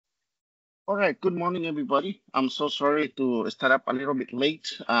All right, good morning, everybody. I'm so sorry to start up a little bit late.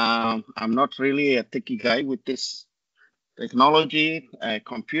 I'm not really a techie guy with this technology,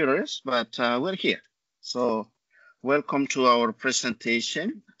 computers, but we're here. So, welcome to our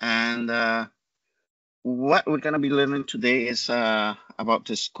presentation. And what we're going to be learning today is about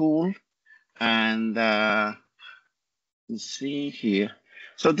the school. And let's see here.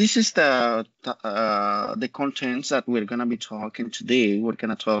 So this is the contents that we're going to be talking today. We're going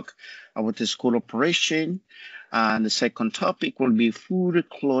to talk about the school operation, and the second topic will be food,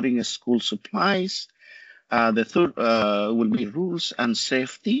 clothing, and school supplies. The third will be rules and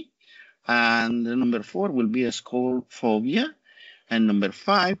safety, and the number 4 will be a school phobia, and number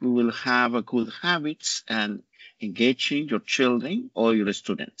 5 we will have a good habits and engaging your children or your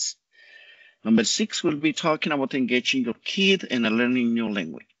students. Number 6, we'll be talking about engaging your kid in a learning new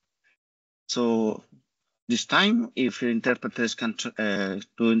language. So this time, if interpreters can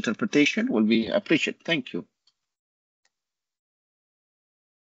do interpretation, will be appreciated. Thank you.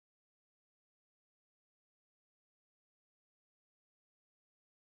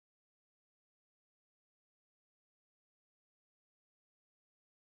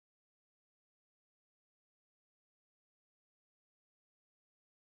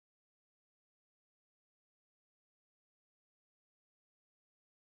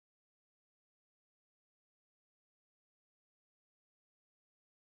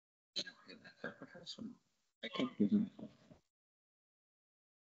 I can't hear you.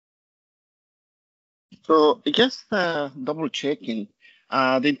 So just double checking.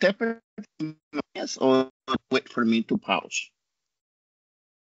 The interpreter, yes, or wait for me to pause.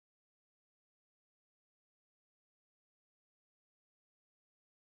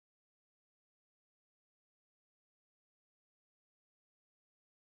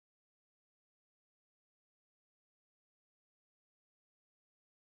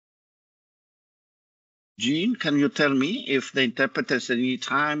 Jean, can you tell me if the interpreters need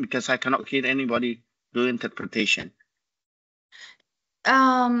time, because I cannot hear anybody do interpretation?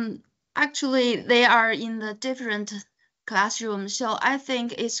 Actually, they are in the different classrooms, so I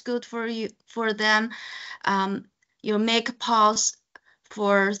think it's good for them. You make pause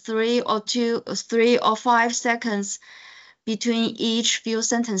for 3 or 5 seconds between each few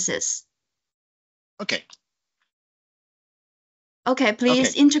sentences. Okay. Okay,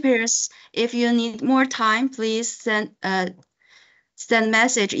 please, interpreters, if you need more time, please send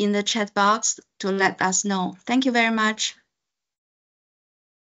message in the chat box to let us know. Thank you very much.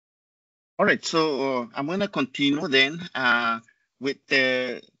 All right, so I'm going to continue then with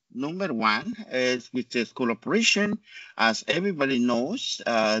the number 1 is with the school operation. As everybody knows,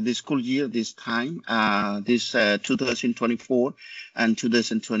 the school year this time, this 2024 and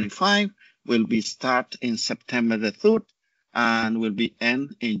 2025 will be start in September the 3rd and will be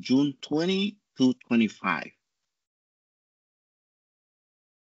end in June 20 to 25.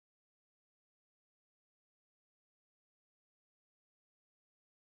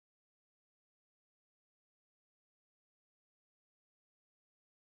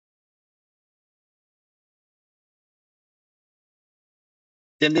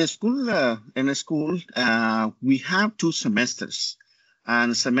 In the school, we have 2 semesters,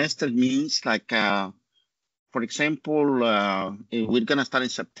 and semester means like, for example, we're gonna start in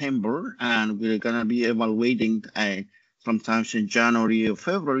September, and we're gonna be evaluating sometimes in January or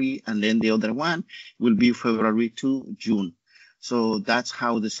February, and then the other one will be February to June. So that's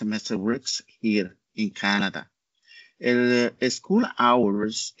how the semester works here in Canada. School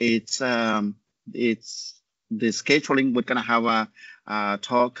hours, it's the scheduling. We're gonna have a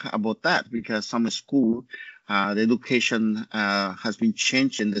talk about that, because some school, the education has been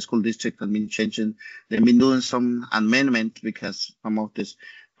changing. The school district has been changing. They've been doing some amendment, because some of these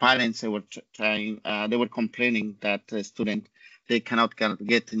parents, they were trying, they were complaining that the student, they cannot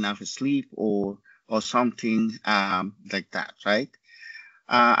get enough sleep or something like that, right?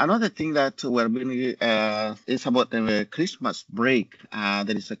 Another thing that we're doing is about the Christmas break.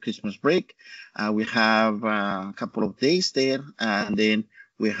 There is a Christmas break. We have a couple of days there, and then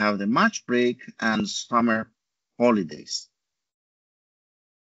we have the March break and summer holidays.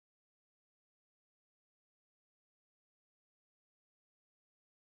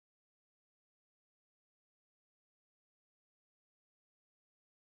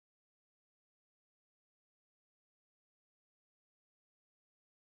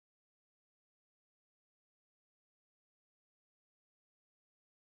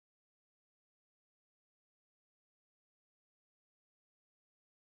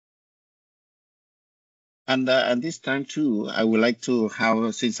 And this time too, I would like to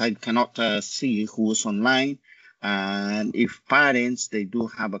have, since I cannot see who's online, And if parents, they do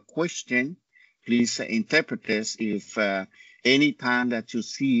have a question, please interpret this. If any time that you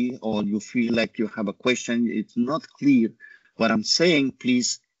see or you feel like you have a question, it's not clear what I'm saying,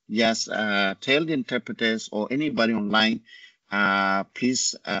 please just tell the interpreters or anybody online,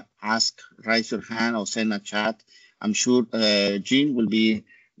 please ask, raise your hand or send a chat. I'm sure Jean will be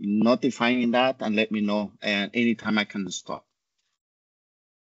notifying that and let me know anytime I can stop.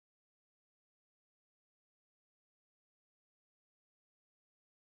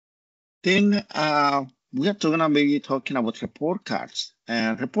 Then we are going to be talking about report cards.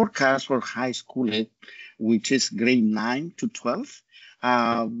 Report cards for high school, which is grade 9 to 12.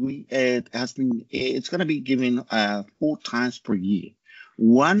 It's going to be given 4 times per year.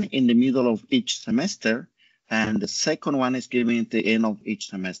 One in the middle of each semester, and the second one is given at the end of each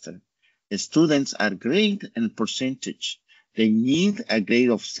semester. The students are graded in percentage. They need a grade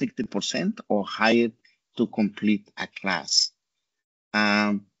of 60% or higher to complete a class.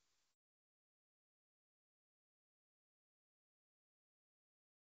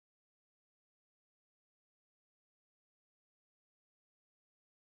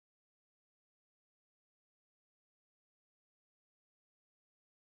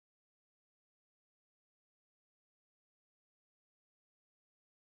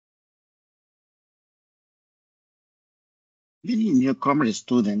 Many newcomer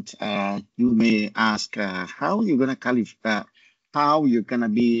students, you may ask how you're gonna qualify, how you're gonna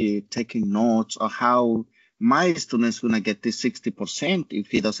be taking notes, or how my student's gonna get this 60%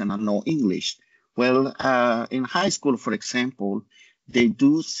 if he doesn't know English. Well, in high school, for example, they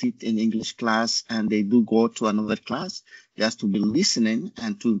do sit in English class and they do go to another class just to be listening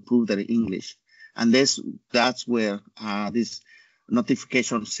and to improve their English. And that's where this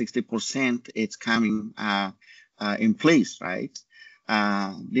notification 60% is coming in place, right?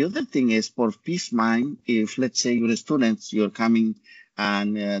 The other thing is for peace of mind, if let's say your students, you're coming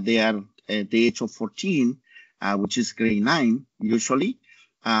and they are at the age of 14, which is grade 9, usually,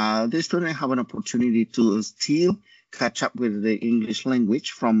 the students have an opportunity to still catch up with the English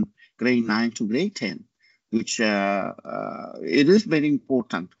language from grade 9 to grade 10, which it is very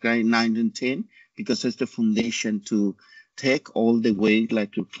important, grade 9 and 10, because it's the foundation to take all the way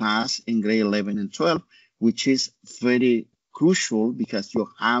like your class in grade 11 and 12, which is very crucial because you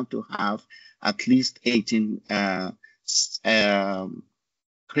have to have at least 18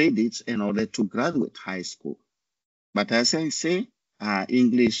 credits in order to graduate high school. But as I say,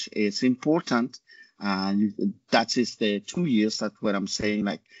 English is important. That is the 2 years, that's what I'm saying,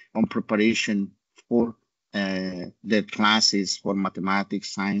 like on preparation for the classes for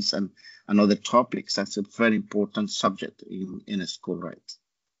mathematics, science, and other topics. That's a very important subject in a school, right?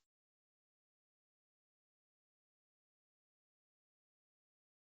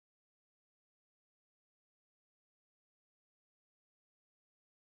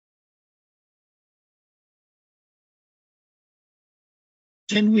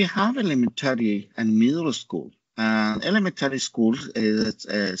 Then we have elementary and middle school. Elementary school is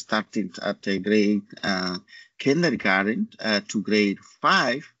starting at a grade kindergarten to grade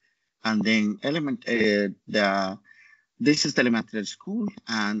 5, and then this is the elementary school,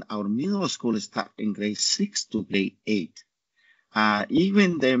 and our middle school is starting grade 6 to grade 8.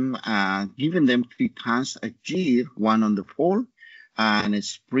 Giving them 3 times a year, one on the fall and a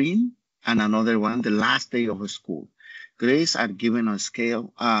spring, and another one the last day of school. Grades are given on a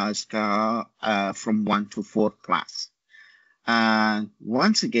scale from 1 to 4 plus.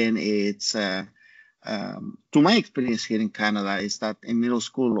 Once again, it's to my experience here in Canada is that in middle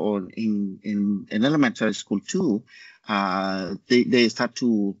school or in elementary school too, they start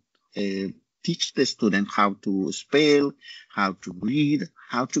to teach the student how to spell, how to read,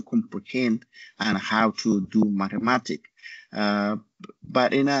 how to comprehend, and how to do mathematics.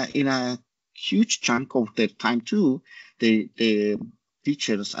 But in a huge chunk of their time too, the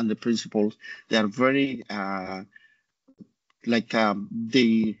teachers and the principals, they are very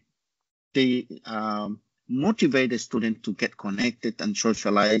they motivate the student to get connected and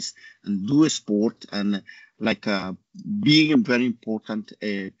socialize and do a sport and being very important,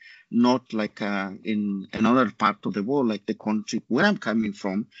 not like in another part of the world, like the country where I'm coming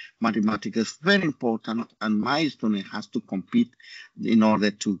from, mathematics is very important and my student has to compete in order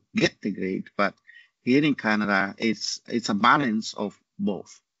to get the grade. But here in Canada, it's a balance of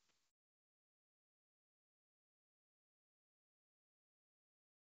both.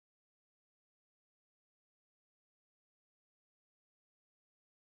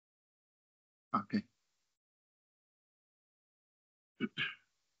 Okay.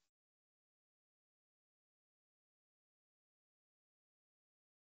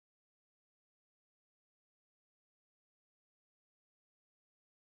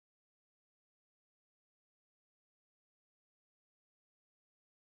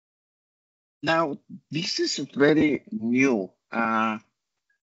 Now, this is very new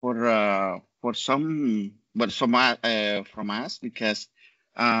for some, but some from us because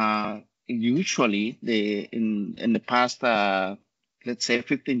usually in the past let's say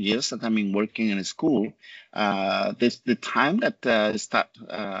 15 years that I've been working in a school, this the time that start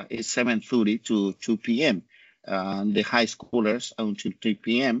is 7:30 to 2 p.m. The high schoolers until 3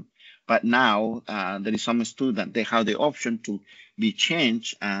 p.m. But now there is some student they have the option to be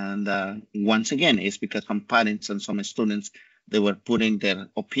changed, and once again, it's because some parents and some students they were putting their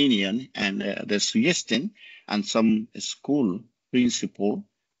opinion and their suggestion, and some school principal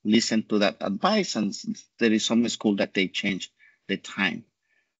listened to that advice, and there is some school that they change the time.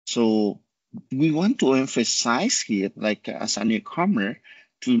 So we want to emphasize here, like as a newcomer,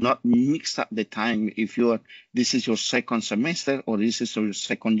 to not mix up the time. If this is your second semester or this is your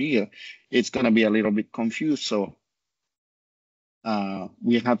second year, it's gonna be a little bit confused. So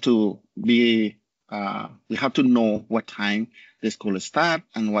we have to know what time the school starts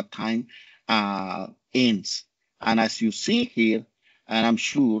and what time ends. And as you see here, and I'm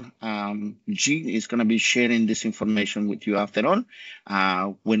sure Jean is going to be sharing this information with you after all,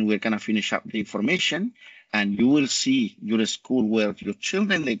 when we're going to finish up the information, and you will see your school where your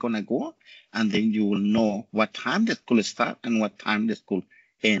children are going to go, and then you will know what time the school starts and what time the school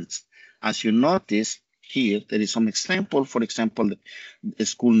ends. As you notice, here there is some example. For example, the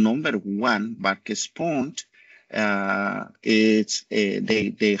school number 1, Barques Point, it's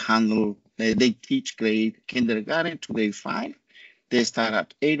they teach grade kindergarten to grade 5. They start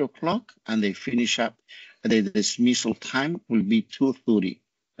at 8 o'clock and they finish up. The dismissal time will be 2:30.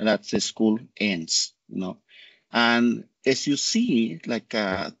 That's the school ends, And as you see, like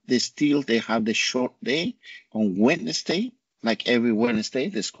they have the short day on Wednesday. Like every Wednesday,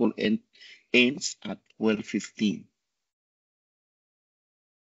 the school ends at 12:15.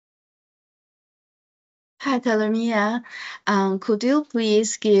 Hi, Talamia. Could you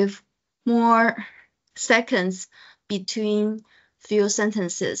please give more seconds between few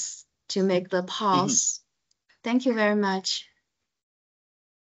sentences to make the pause? Thank you very much.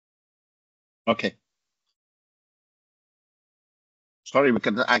 Okay. Sorry,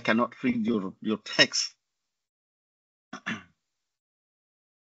 because I cannot read your text.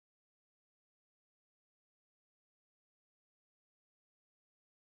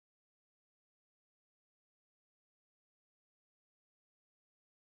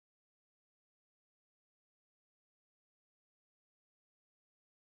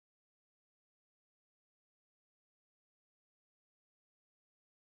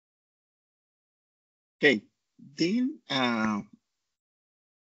 Okay, then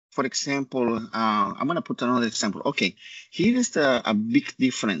for example, I'm gonna put another example. Okay, here is a big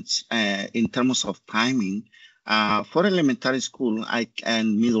difference in terms of timing. For elementary school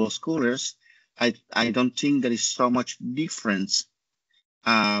and middle schoolers, I don't think there is so much difference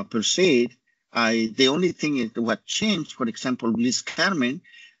per se. The only thing is what changed, for example, Bliss Carmen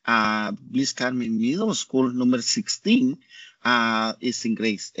Middle School, number 16, is in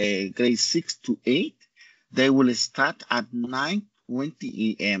grade 6 to 8. They will start at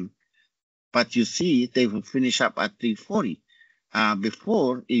 9:20 a.m. But you see, they will finish up at 3:40.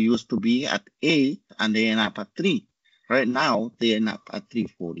 Before, it used to be at 8 and they end up at 3. Right now, they end up at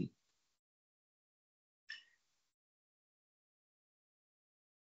 3:40.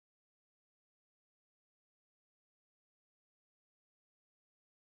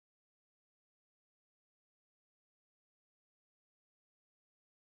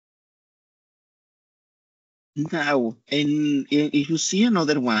 Now, if you see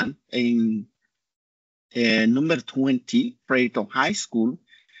another one in number 20, Preto High School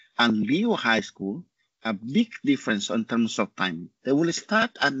and Leo High School, a big difference in terms of time. They will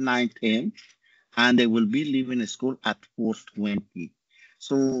start at 9:10 and they will be leaving school at 4:20.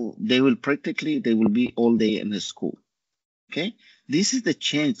 So they will be all day in the school. Okay, this is the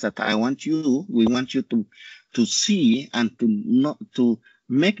change that we want you to see and to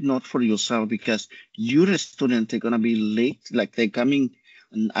make note for yourself, because your students are gonna be late, like they're coming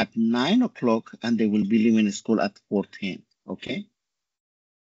at 9 o'clock and they will be leaving school at 4:10. Okay.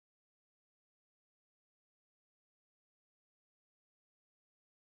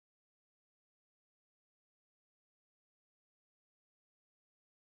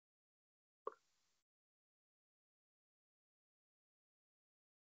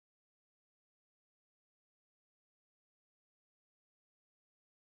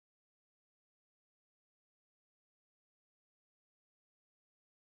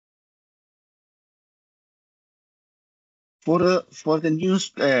 For the news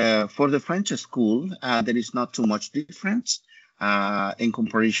for the French school, there is not too much difference. in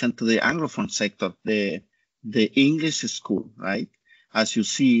comparison to the Anglophone sector, the English school, right? As you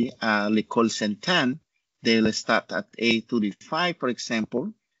see, L'École Sainte-Anne, they'll start at 8:35, for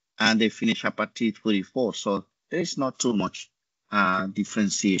example, and they finish up at 8:44. So there is not too much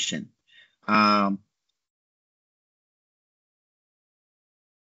differentiation.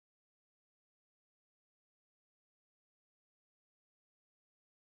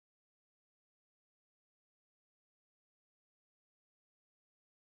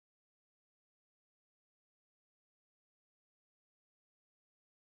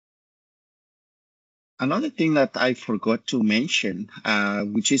 Another thing that I forgot to mention,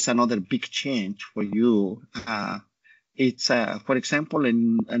 which is another big change for you, it's, for example,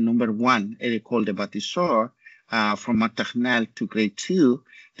 in number 1, École de Bâtisseurs, from maternelle to grade 2,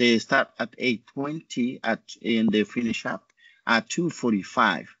 they start at 8:20 and they finish up at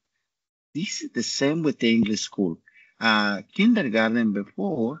 2:45. This is the same with the English school. Kindergarten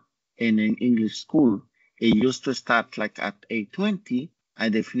before in an English school, it used to start like at 8:20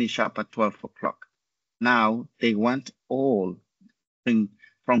 and they finish up at 12 o'clock. Now they want all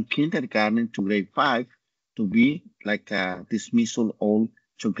from kindergarten to grade 5 to be like a dismissal all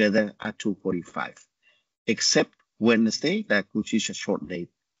together at 2:45, except Wednesday, which is a short day.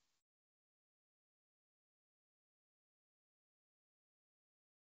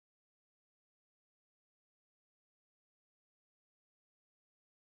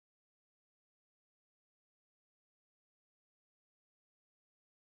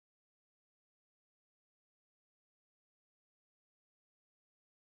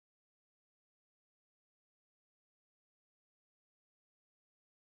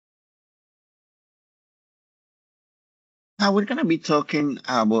 Now we're going to be talking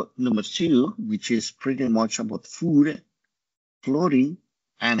about number 2, which is pretty much about food, clothing,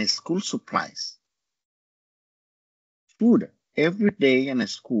 and school supplies. Food. Every day in a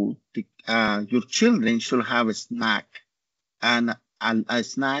school, your children should have a snack and a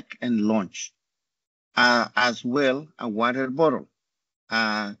snack and lunch, as well a water bottle.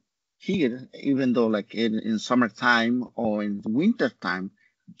 Here, even though like in summertime or in wintertime,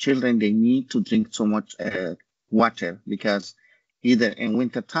 children, they need to drink so much water, because either in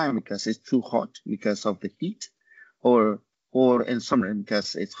wintertime because it's too hot because of the heat, or in summer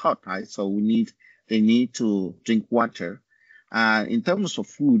because it's hot, right? So they need to drink water. In terms of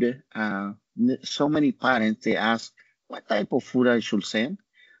food, so many parents, they ask what type of food I should send.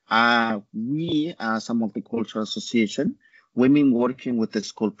 We, as a multicultural association, women working with the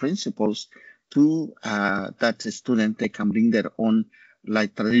school principals to that the student, they can bring their own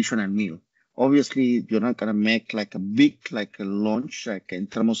like traditional meal. Obviously, you're not gonna make like a big like a lunch, like in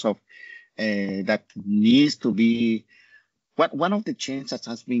terms of that needs to be. One of the changes that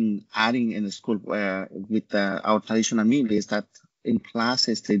has been adding in the school with our traditional meal is that in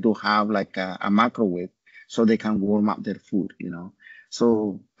classes they do have like a microwave, so they can warm up their food, you know.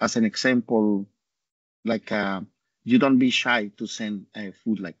 So as an example, like you don't be shy to send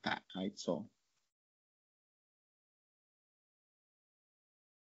food like that, right? So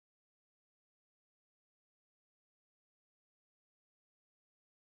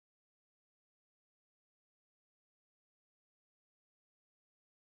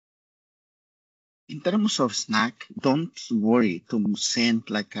in terms of snack, don't worry to send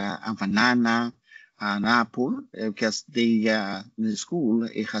like a banana, an apple, because they in the school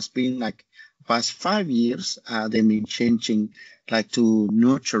it has been like past 5 years they've been changing like to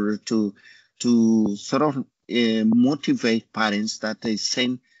nurture to sort of motivate parents that they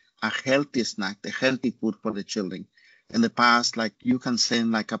send a healthy snack, a healthy food for the children. In the past, like you can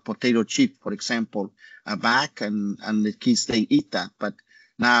send like a potato chip, for example, a bag, and the kids they eat that, but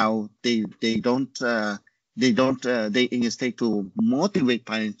now they instead to motivate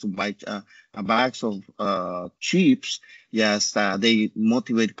parents to buy a bags of chips. Yes, they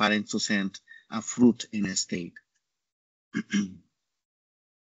motivate parents to send a fruit in a state.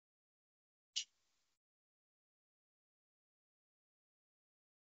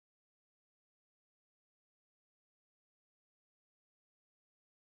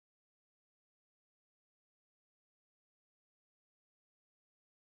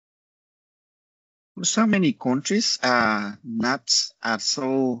 So many countries, nuts are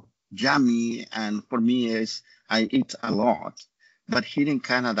so yummy, and for me, is I eat a lot. But here in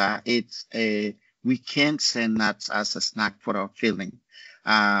Canada, we can't send nuts as a snack for our children.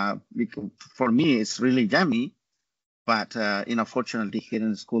 Because for me, it's really yummy, but unfortunately, here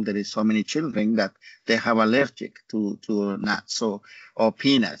in school, there is so many children that they have allergic to nuts or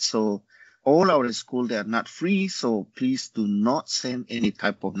peanuts. So all our school, they are not free. So please do not send any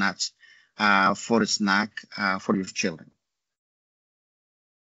type of nuts for a snack for your children.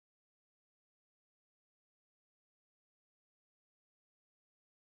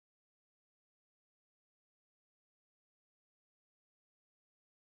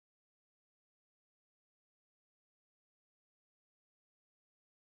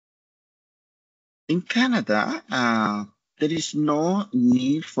 In Canada, there is no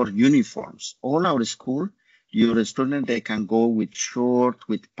need for uniforms. All our school, your student, they can go with short,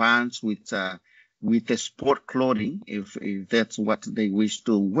 with pants, with the sport clothing, if that's what they wish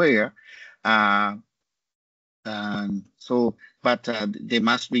to wear. Uh, but they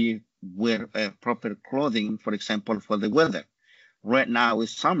must be wear proper clothing, for example, for the weather. Right now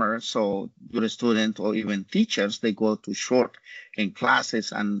it's summer, so your student or even teachers, they go to short in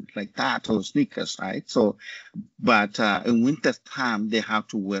classes and like that, or sneakers, right? So, but in winter time, they have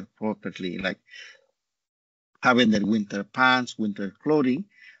to wear properly, like having their winter pants, winter clothing.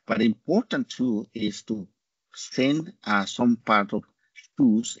 But important too is to send some part of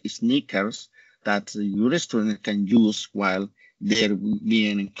shoes, sneakers that your student can use while they're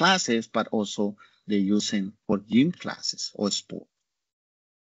being in classes, but also they're using for gym classes or sport.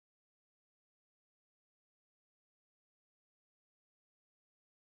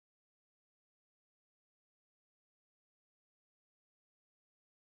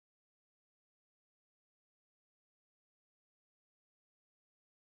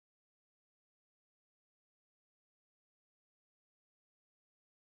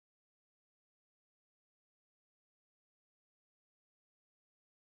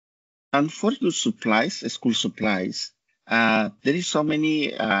 And for your supplies, school supplies, there is so many,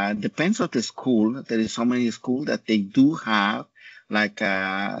 depends on the school. There is so many school that they do have like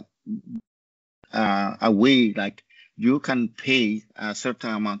a way, like you can pay a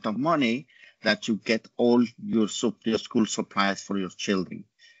certain amount of money that you get all your school supplies for your children.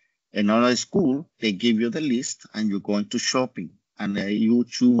 In another school, they give you the list and you go into shopping and you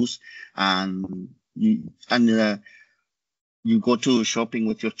choose and you go to shopping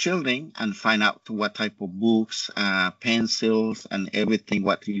with your children and find out what type of books, pencils, and everything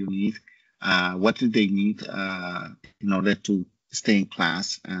what you need. What do they need in order to stay in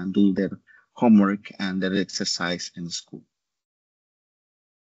class and do their homework and their exercise in school?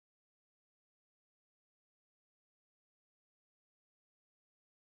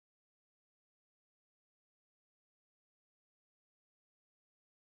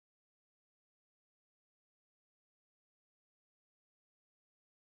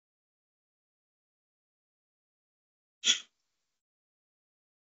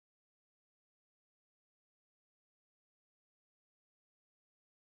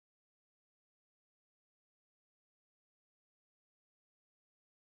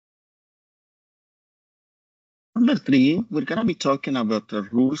 Number three, we're going to be talking about the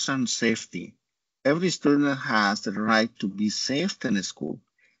rules and safety. Every student has the right to be safe in school.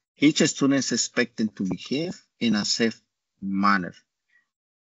 Each student is expected to behave in a safe manner.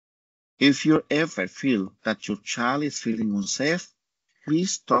 If you ever feel that your child is feeling unsafe,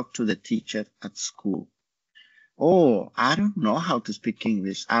 please talk to the teacher at school. Oh, I don't know how to speak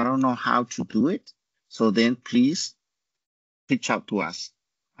English. I don't know how to do it. So then please reach out to us.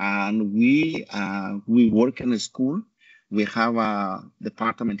 And we work in a school. We have a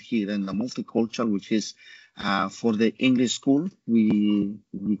department here in the multicultural, which is for the English school. We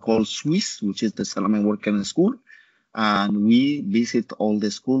call Swiss, which is the Salaman Working School, and we visit all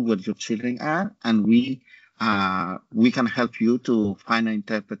the school where your children are, and we can help you to find an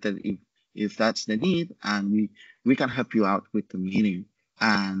interpreter if that's the need, and we can help you out with the meeting.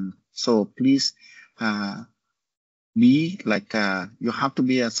 And so please be like you have to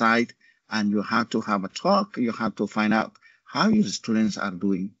be aside and you have to have a talk. You have to find out how your students are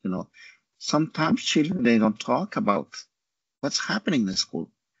doing. Sometimes children they don't talk about what's happening in the school,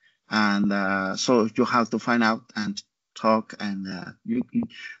 and so you have to find out and talk. And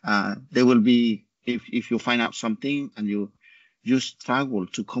there will be if you find out something and you struggle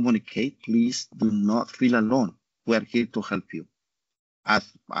to communicate, please do not feel alone. We are here to help you. As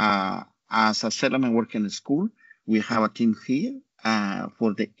as a settlement working in school, we have a team here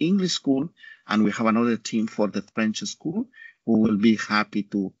for the English school, and we have another team for the French school who will be happy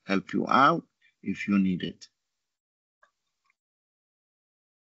to help you out if you need it.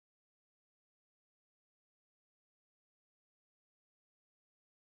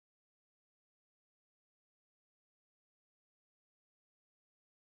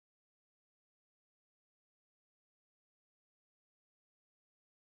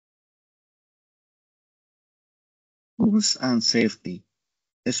 Rules and safety.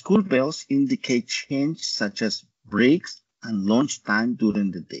 The school bells indicate change such as breaks and lunch time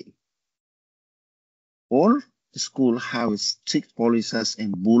during the day. All schools have strict policies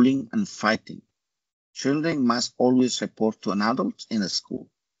in bullying and fighting. Children must always report to an adult in a school.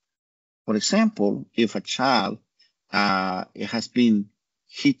 For example, if a child has been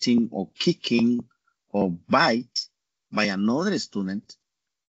hitting or kicking or bite by another student,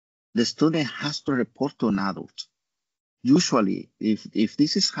 the student has to report to an adult. Usually, if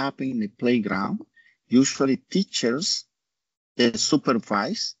this is happening in the playground, usually teachers, they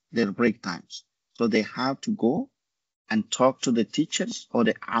supervise their break times. So they have to go and talk to the teachers or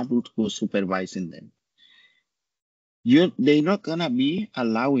the adult who is supervising them. They're not gonna be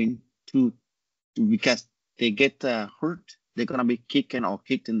allowing to because they get hurt, they're gonna be kicking or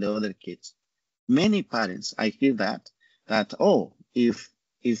hitting the other kids. Many parents, I hear that oh, if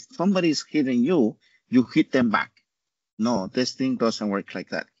somebody is hitting you, you hit them back. No, this thing doesn't work like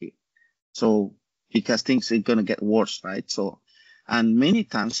that here. So because things are gonna get worse, right? So, and many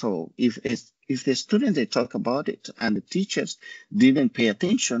times, so if the students they talk about it and the teachers didn't pay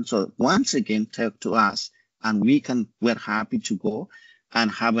attention, so once again talk to us, and we're happy to go and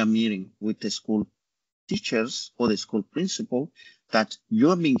have a meeting with the school teachers or the school principal that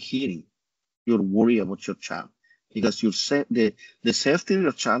you've been hearing. You're worried about your child because the safety of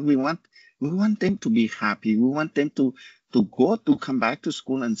your child. We want them to be happy. We want them to come back to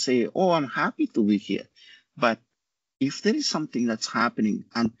school and say, "Oh, I'm happy to be here." But if there is something that's happening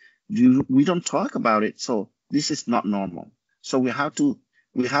and we don't talk about it, so this is not normal. So we have the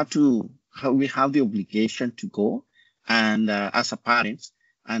obligation to go and as a parents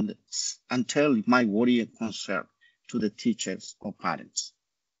and tell my worry and concern to the teachers or parents.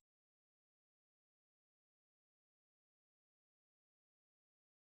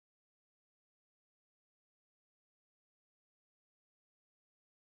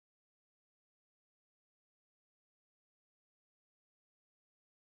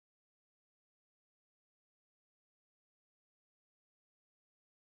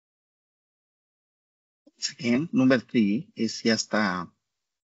 Again, number 3 is just I'll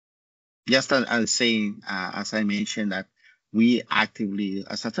say, as I mentioned, that we actively,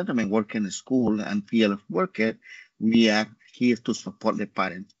 as a settlement worker in the school and field worker, we are here to support the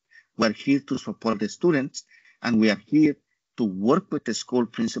parents. We're here to support the students, and we are here to work with the school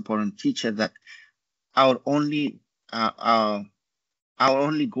principal and teacher that our only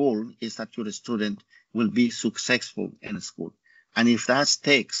goal is that your student will be successful in school. And if that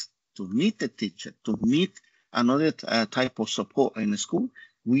takes to meet the teacher, to meet another type of support in the school,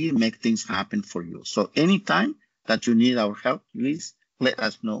 we make things happen for you. So anytime that you need our help, please let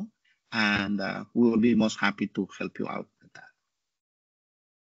us know, and we will be most happy to help you out with that.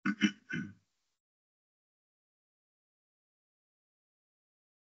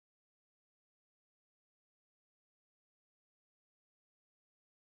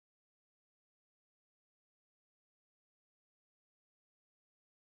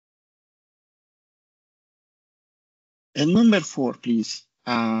 And number 4, please.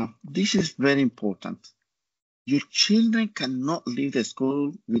 This is very important. Your children cannot leave the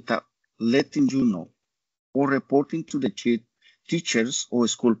school without letting you know or reporting to the teachers or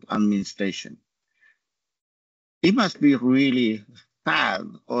school administration. It must be really sad,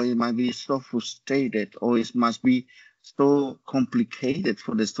 or it might be so frustrated, or it must be so complicated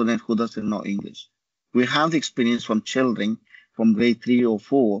for the student who doesn't know English. We have the experience from children from grade 3 or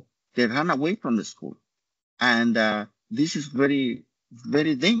 4, they run away from the school. And this is very,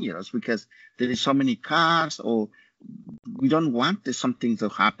 very dangerous because there is so many cars, or we don't want something to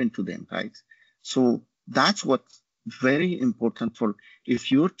happen to them, right? So that's what's very important for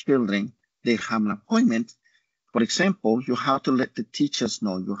if your children, they have an appointment. For example, you have to let the teachers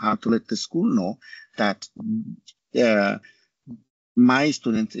know, you have to let the school know that my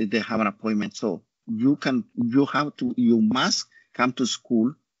students, they have an appointment. So you must come to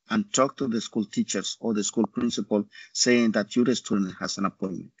school and talk to the school teachers or the school principal saying that your student has an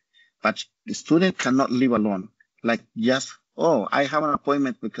appointment. But the student cannot live alone. Like just, oh, I have an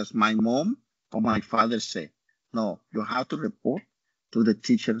appointment because my mom or my father said. No, you have to report to the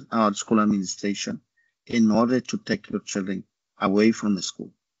teacher or school administration in order to take your children away from the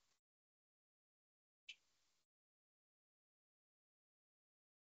school.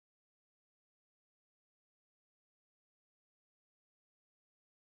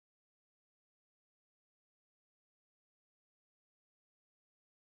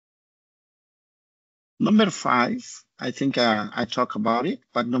 Number 5, I think I talk about it,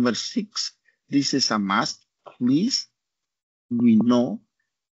 but number 6, this is a must. Please, we know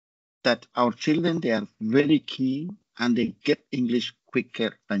that our children, they are very keen and they get English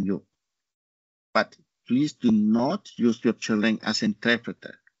quicker than you. But please do not use your children as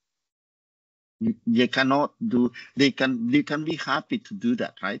interpreter. They cannot do, they can be happy to do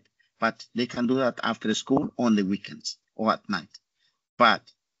that, right? But they can do that after school on the weekends or at night. But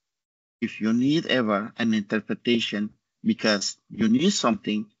if you need ever an interpretation because you need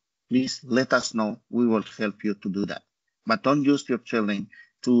something, please let us know. We will help you to do that. But don't use your children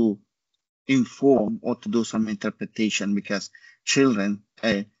to inform or to do some interpretation, because children,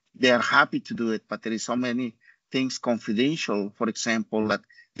 they are happy to do it, but there is so many things confidential, for example, that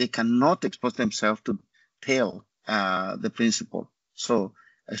they cannot expose themselves to tell the principal. So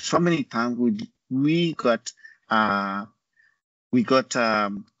so many times we got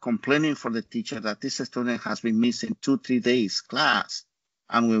complaining for the teacher that this student has been missing 2-3 days class,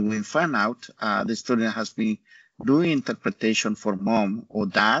 and when we find out the student has been doing interpretation for mom or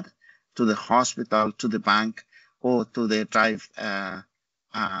dad, to the hospital, to the bank, or to the drive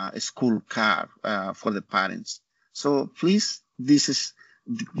school car for the parents. So please, this is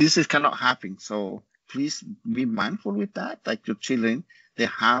cannot happen. So please be mindful with that. Like your children, they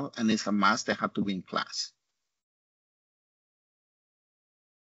have, and it's a must, they have to be in class.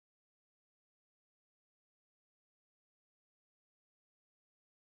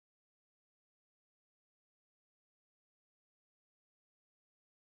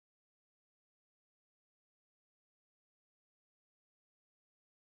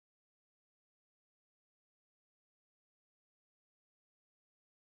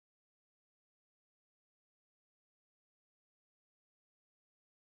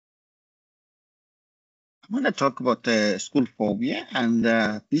 I want to talk about school phobia, and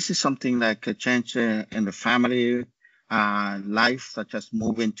this is something like a change in the family life, such as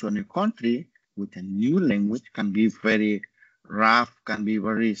moving to a new country with a new language can be very rough, can be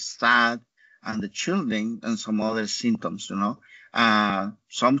very sad, and the children and some other symptoms,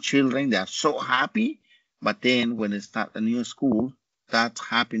 some children, they are so happy, but then when they start a new school, that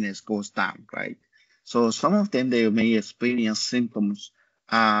happiness goes down, right? So some of them, they may experience symptoms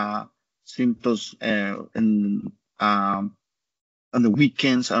on the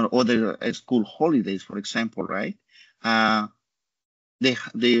weekends or other school holidays, for example, right?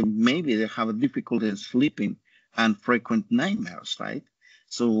 They maybe they have a difficulty sleeping and frequent nightmares, right?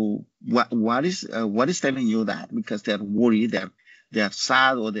 So what is telling you that? Because they're worried, they're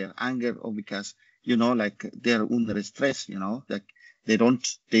sad, or they're angry, or because like they're under stress, like they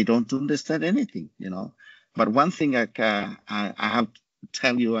don't understand anything, But one thing I have to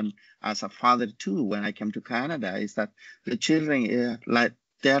tell you, and as a father too, when I came to Canada, is that the children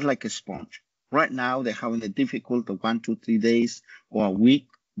they're like a sponge. Right now they're having a difficult 1, 2, 3 days or a week,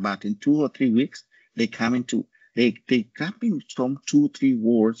 but in 2 or 3 weeks they grab in some 2, 3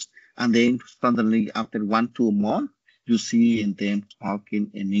 words, and then suddenly after 1, 2 months you see in them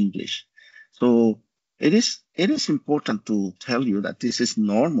talking in English. So it is important to tell you that this is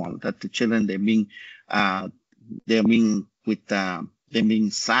normal, that the children they're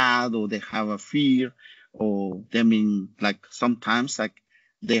being sad, or they have a fear, or they mean like sometimes like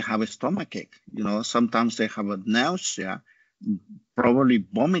they have a stomachache, sometimes they have a nausea, probably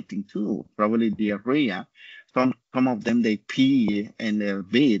vomiting too, probably diarrhea. Some of them they pee in their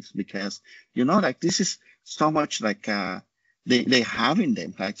beds because like this is so much like they have in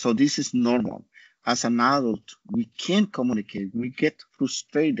them, like, so this is normal. As an adult, we can't communicate, we get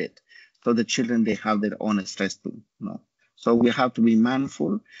frustrated. So the children, they have their own stress too, So we have to be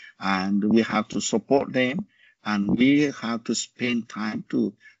mindful, and we have to support them, and we have to spend time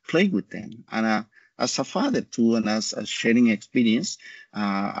to play with them. And as a father too, and as a sharing experience,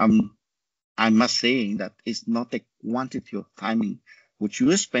 I must say that it's not a quantity of timing which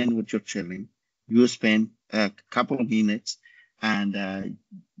you spend with your children. You spend a couple of minutes, and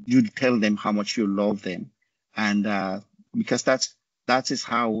you tell them how much you love them, and because that is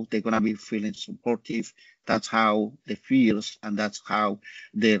how they're gonna be feeling supportive. That's how they feel, and that's how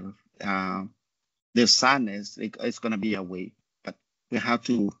their sadness is gonna be away. But we have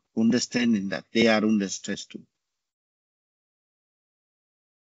to understand that they are under stress too.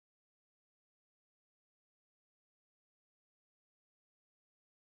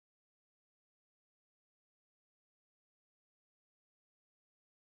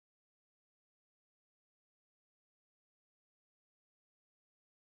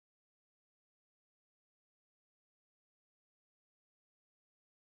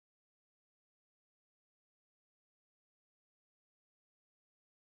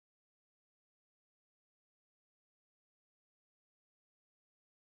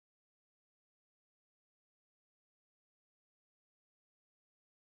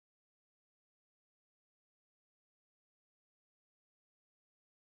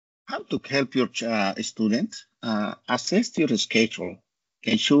 How to help your student? Assess your schedule.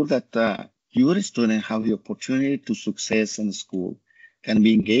 Ensure that your student have the opportunity to success in school, can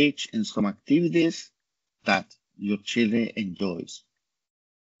be engaged in some activities that your children enjoys.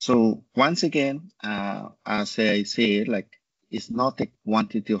 So once again, as I say, like, it's not a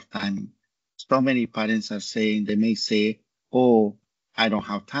quantity of time. So many parents are saying, they may say, oh, I don't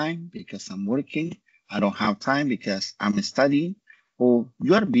have time because I'm working. I don't have time because I'm studying, or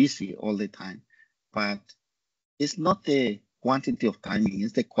you are busy all the time. But it's not the quantity of timing,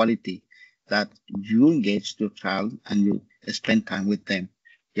 it's the quality that you engage your child and you spend time with them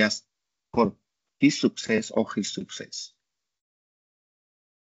just for his success or his success.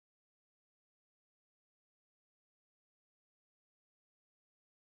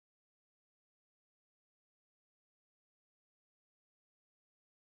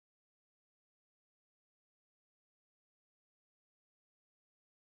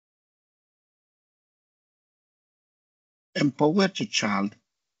 Empower your child.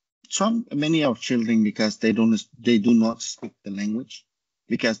 Many of children, because they do not speak the language,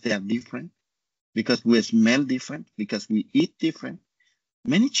 because they are different, because we smell different, because we eat different.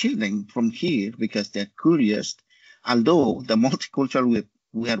 Many children from here, because they're curious, although the multicultural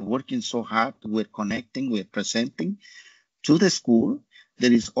we are working so hard, we're connecting, we're presenting to the school,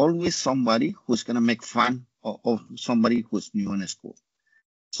 there is always somebody who's going to make fun of somebody who's new in school.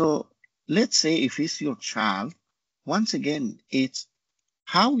 So let's say if it's your child, once again, it's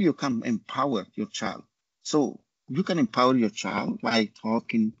how you can empower your child. So you can empower your child by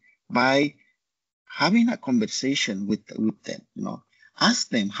talking, by having a conversation with them, ask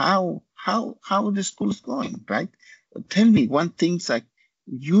them how the school is going, right? Tell me one thing like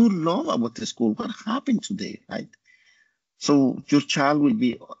you love about the school. What happened today, right? So your child will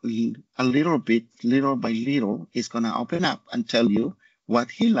be a little bit, little by little, is gonna open up and tell you what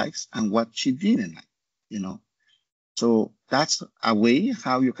he likes and what she didn't like, you know. So that's a way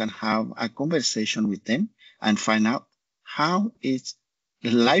how you can have a conversation with them and find out how is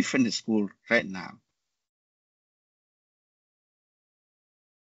life in the school right now.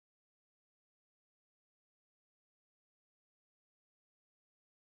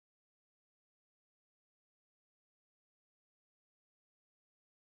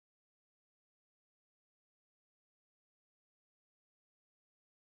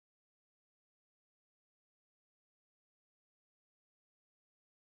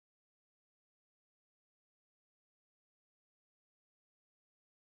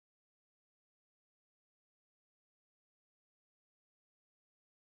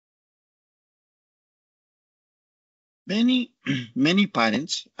 Many many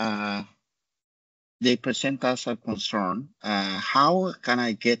parents they present us a concern. How can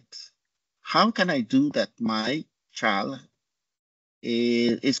I do that my child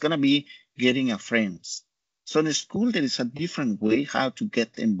is gonna be getting a friends? So in the school there is a different way how to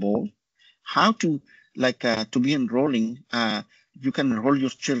get involved, how to to be enrolling. You can enroll your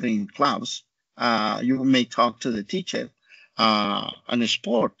children in clubs. You may talk to the teacher on a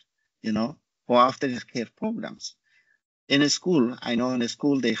sport, or after care programs in a school. I know in a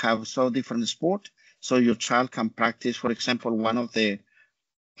school they have so different sport, so your child can practice. For example, one of the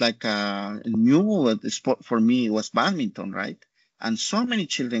new sport for me was badminton, right? And so many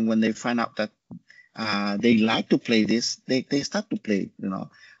children, when they find out that they like to play this, they start to play,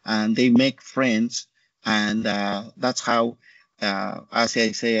 and they make friends, and that's how, as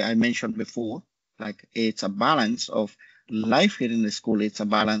I mentioned before, like it's a balance of life here in the school. It's a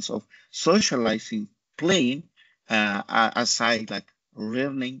balance of socializing, playing, aside like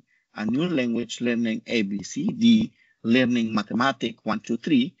learning a new language, learning A, B, C, D, learning mathematics, 1, 2,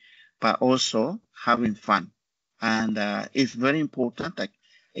 3, but also having fun. And it's very important. Like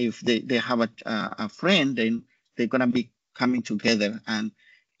if they have a friend, then they're gonna be coming together and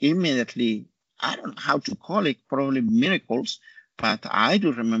immediately. I don't know how to call it, probably miracles, but I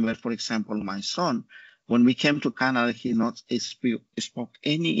do remember, for example, my son, when we came to Canada, he not spoke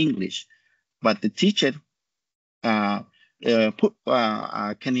any English, but the teacher uh, put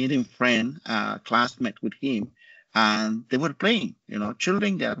a Canadian friend, classmate with him, and they were playing.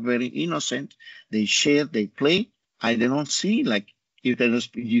 Children, they are very innocent. They share, they play. I don't see like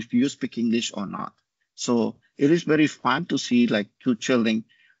if you speak English or not. So it is very fun to see like two children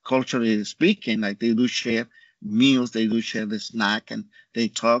culturally speaking, like they do share meals, they do share the snack, and they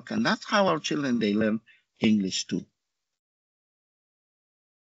talk, and that's how our children they learn English too.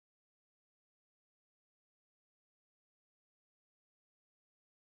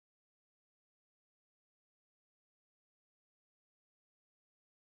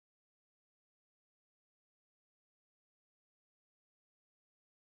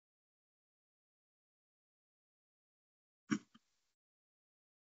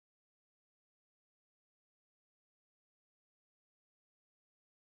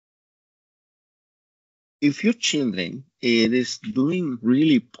 If your children it is doing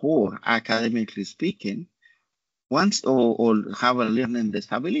really poor academically speaking, once or have a learning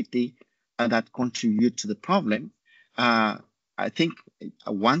disability that contribute to the problem, uh, I think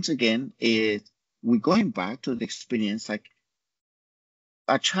once again, we're going back to the experience, like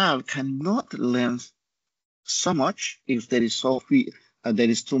a child cannot learn so much if there is there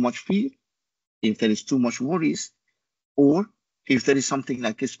is too much fear, if there is too much worries, or if there is something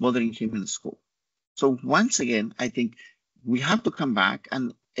like is bothering him in school. So once again, I think we have to come back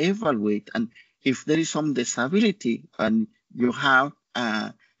and evaluate, and if there is some disability and you have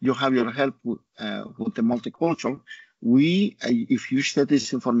your help with the multicultural, if you share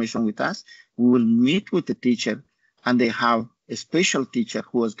this information with us, we will meet with the teacher, and they have a special teacher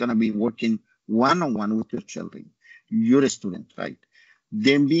who is going to be working one-on-one with your children, your student, right?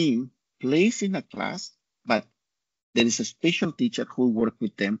 Them being placed in a class, but there is a special teacher who work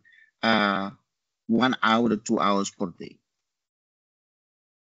with them 1 hour or 2 hours per day.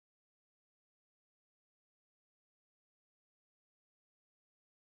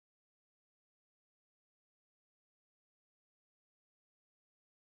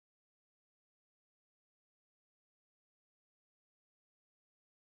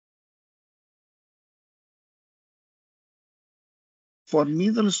 For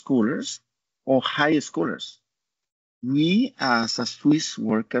middle schoolers or high schoolers, we as a Swiss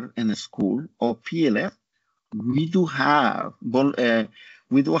worker in a school or PLF, we do have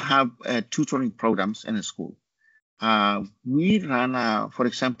tutoring programs in a school. We run, for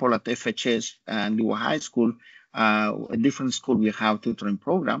example, at FHS and Liwa High School, a different school, we have tutoring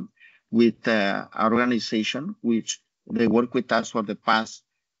program with our organization, which they work with us for the past,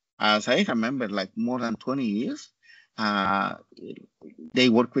 as I remember, like more than 20 years. They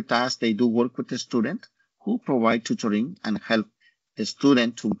work with us, they do work with the student who provide tutoring and help the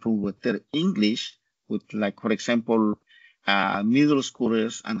student to improve with their English with, like, for example, middle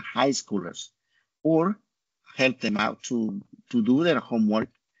schoolers and high schoolers, or help them out to do their homework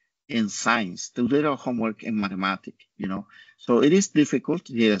in science, to do their homework in mathematics, So it is difficult.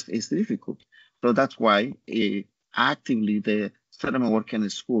 Yes, it's difficult. So that's why actively the settlement work in the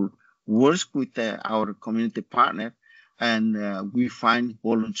school works with our community partner, and we find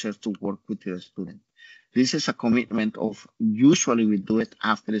volunteers to work with the student. This is a commitment of, usually we do it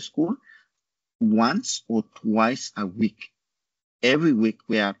after school, once or twice a week. Every week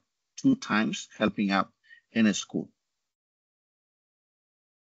we are 2 times helping out in a school.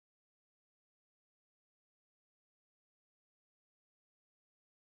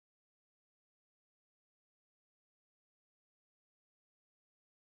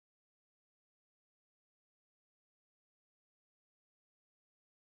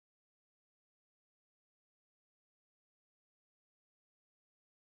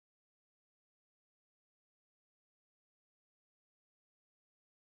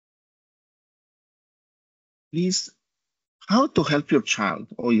 Please, how to help your child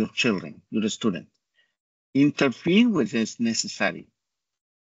or your children, your student? Intervene when it's necessary.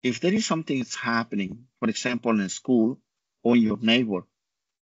 If there is something that's happening, for example, in school or in your neighbor,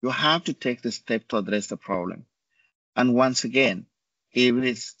 you have to take the step to address the problem. And once again, if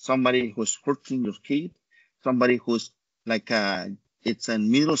it's somebody who's hurting your kid, somebody who's like it's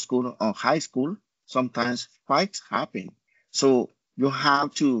in middle school or high school, sometimes fights happen. So you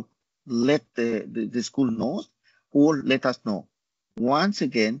have to let the school know, or let us know. Once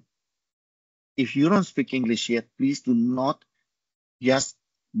again, if you don't speak English yet, please do not just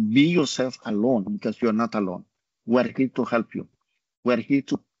be yourself alone, because you're not alone. We're here to help you. We're here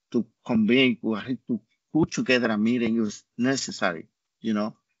to convey, we're here to put together a meeting if necessary,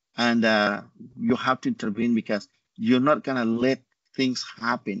 and you have to intervene, because you're not going to let things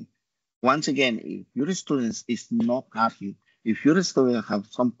happen. Once again, if your student is not happy, if your student have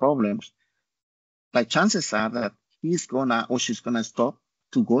some problems, like, chances are that he's gonna or she's gonna stop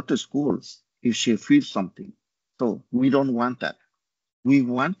to go to school if she feels something. So we don't want that. We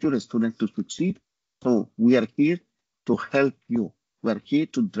want your student to succeed. So we are here to help you. We're here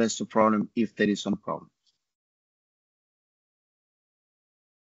to address the problem if there is some problem.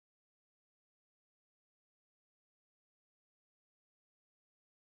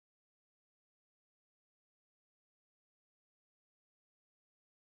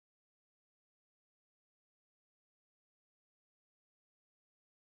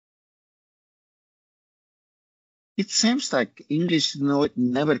 It seems like English, it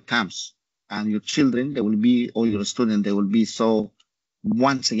never comes. And your children, they will be, or your student, they will be so,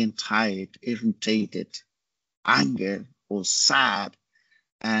 once again, tired, irritated, angry, or sad,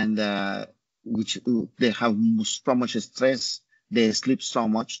 and which they have so much stress, they sleep so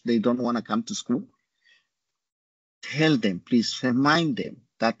much, they don't want to come to school. Tell them, please remind them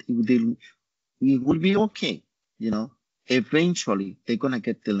that it will be okay. Eventually they're going to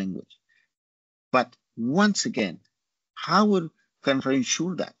get the language. But once again, How we can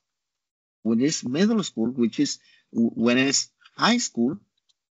ensure that when it's middle school, when it's high school,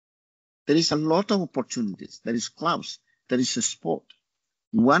 there is a lot of opportunities. There is clubs, there is a sport.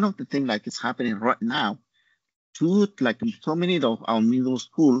 One of the things like it's happening right now, like so many of our middle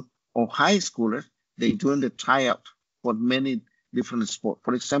school or high schoolers, they doing the tryout for many different sports.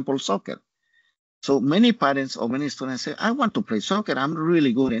 For example, soccer. So many parents or many students say, I want to play soccer. I'm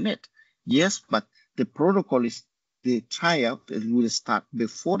really good in it. Yes, but the protocol is the tryout will start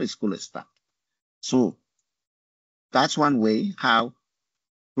before the school starts. So that's one way how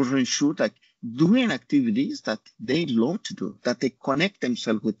to ensure that doing activities that they love to do, that they connect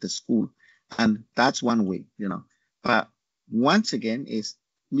themselves with the school. And that's one way, But once again, is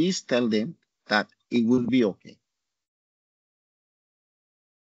please tell them that it will be okay.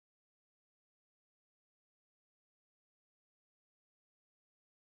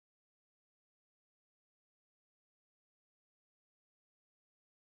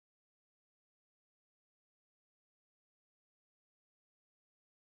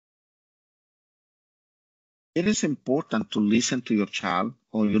 It is important to listen to your child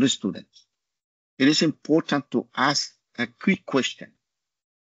or your students. It is important to ask a quick question.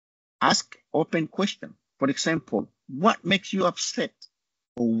 Ask open question. For example, what makes you upset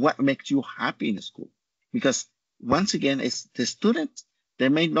or what makes you happy in school? Because once again, it's the student, they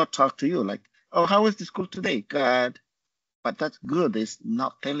may not talk to you like, oh, how was the school today? Good. But that's good. It's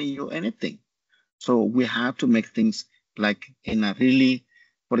not telling you anything. So we have to make things like in a really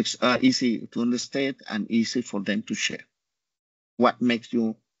easy to understand and easy for them to share. What makes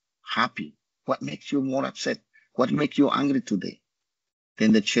you happy? What makes you more upset? What makes you angry today?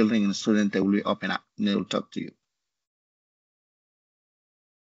 Then the children and students, they will be open up and they will talk to you.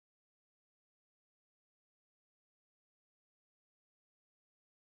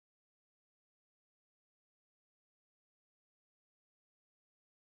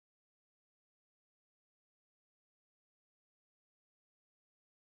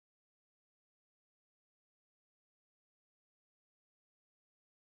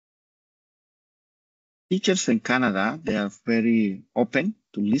 Teachers in Canada, they are very open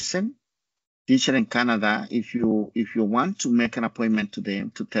to listen. Teacher in Canada, if you want to make an appointment to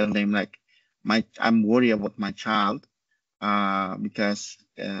them to tell them like, I'm worried about my child because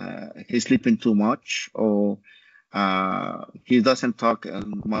he's sleeping too much or he doesn't talk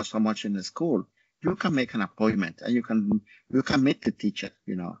so much in the school, you can make an appointment and you can meet the teacher.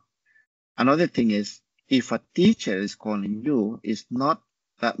 Another thing is, if a teacher is calling you, it's not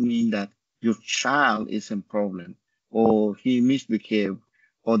that mean that your child is in problem or he misbehaved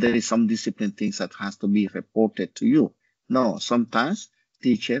or there is some discipline things that has to be reported to you. No, sometimes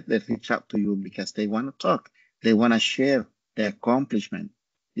teachers, they reach out to you because they want to talk. They want to share the accomplishment.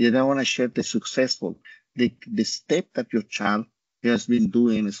 They don't want to share the successful, the step that your child has been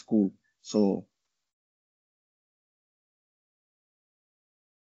doing in school. So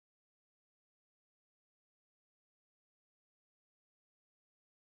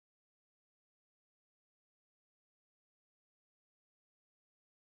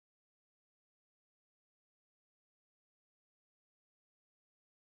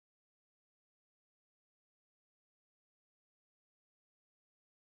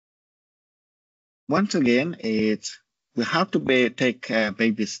once again, we have to take a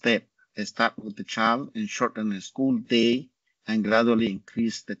baby step. Start with the child and shorten the school day and gradually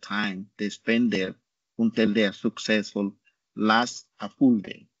increase the time they spend there until they are successful, last a full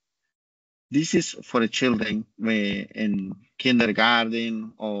day. This is for the children in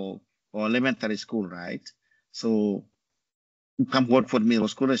kindergarten or elementary school, right? So you can work for middle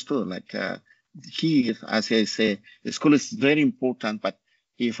schoolers too. Like here, as I say, the school is very important, but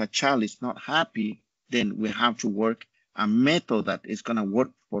if a child is not happy, then we have to work a method that is going to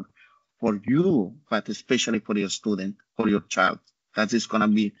work for you, but especially for your student, for your child. That is going to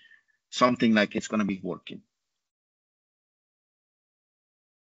be something like it's going to be working.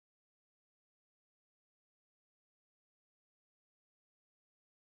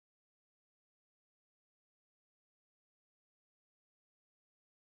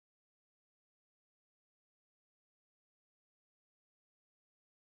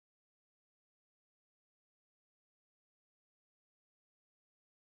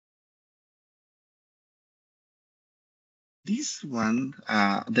 This one,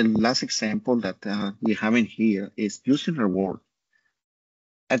 the last example that we have in here is using reward.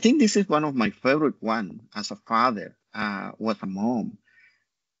 I think this is one of my favorite one as a father, with a mom.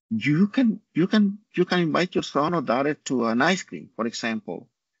 You can invite your son or daughter to an ice cream, for example.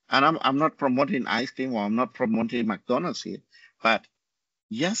 And I'm not promoting ice cream or I'm not promoting McDonald's here, but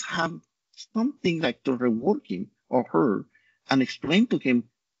just have something like to reward him or her and explain to him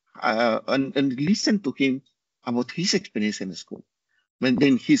and listen to him about his experience in school. But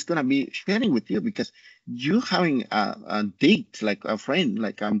then he's gonna be sharing with you because you having a date like a friend,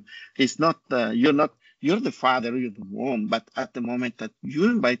 like it's not you're the father, you're the mom, but at the moment that you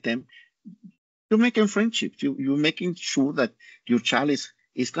invite them, you're making friendships. You're making sure that your child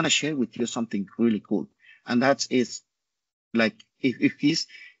is gonna share with you something really cool, and that is like if he's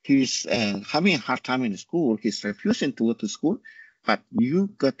having a hard time in school, he's refusing to go to school, but you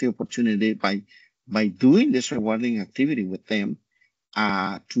got the opportunity by doing this rewarding activity with them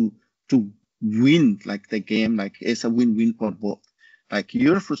to win like the game, like it's a win-win for both. Like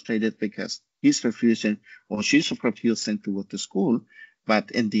you're frustrated because he's refusing or she's refusing to go to school,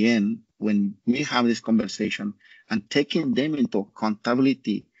 but in the end, when we have this conversation and taking them into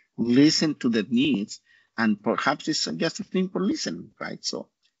accountability, listen to their needs, and perhaps it's just a thing for listening, right? So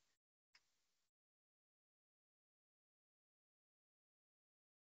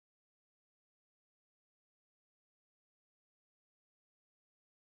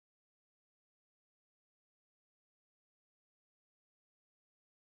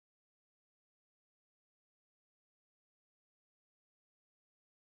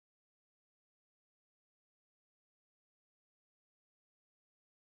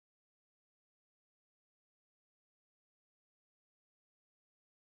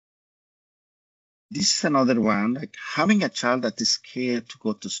this is another one, like having a child that is scared to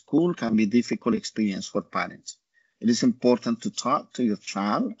go to school can be a difficult experience for parents. It is important to talk to your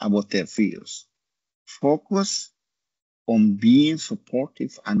child about their fears. Focus on being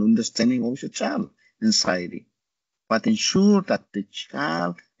supportive and understanding of your child anxiety, but ensure that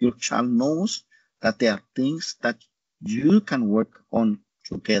your child knows that there are things that you can work on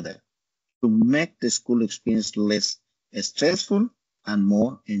together to make the school experience less stressful and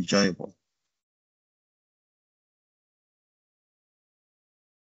more enjoyable.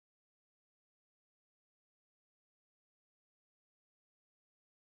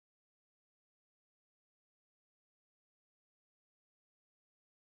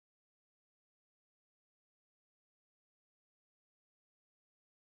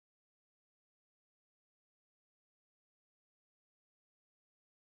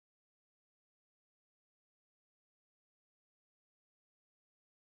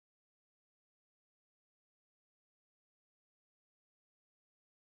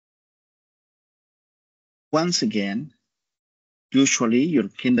 Once again, usually your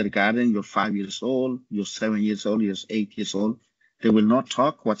kindergarten, you're 5 years old, you're 7 years old, you're 8 years old, they will not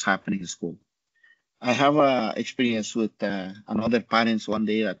talk what's happening in school. I have a experience with another parents one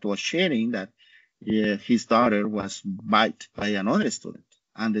day that was sharing that his daughter was bite by another student,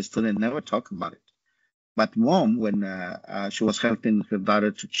 and the student never talked about it. But mom, when she was helping her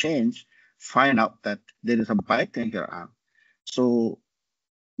daughter to change, find out that there is a bite in her arm. So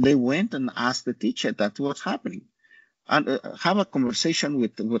they went and asked the teacher that what's happening and have a conversation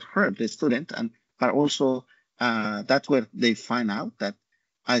with her, the student, and but also that's where they find out that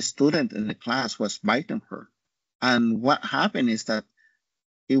a student in the class was biting her. And what happened is that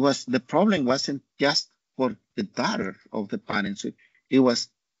the problem wasn't just for the daughter of the parents. It was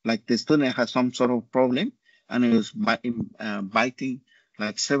like the student had some sort of problem and it was biting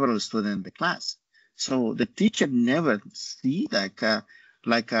like several students in the class. So the teacher never see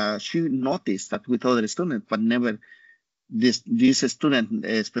she noticed that with other students, but never this student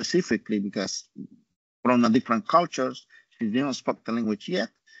specifically because from a different cultures, she didn't speak the language yet.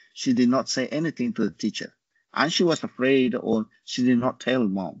 She did not say anything to the teacher. And she was afraid or she did not tell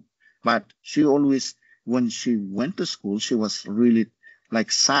mom. But she always, when she went to school, she was really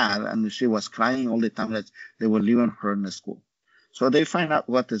like sad and she was crying all the time that they were leaving her in the school. So they find out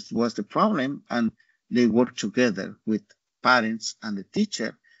what was the problem and they work together with parents and the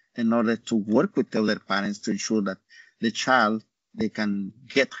teacher in order to work with the other parents to ensure that the child, they can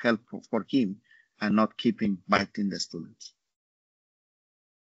get help for him and not keep him biting the students.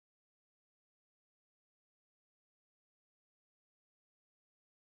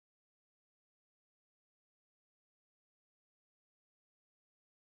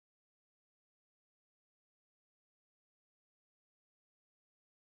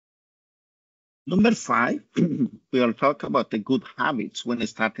 Number 5, we will talk about the good habits when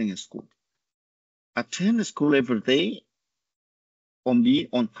starting school. Attend school every day and be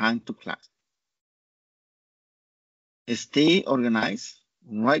on time to class. Stay organized,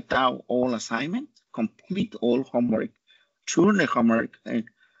 write down all assignments, complete all homework, turn the homework,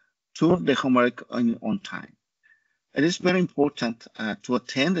 on time. It is very important to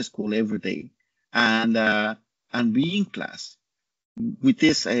attend the school every day and be in class. With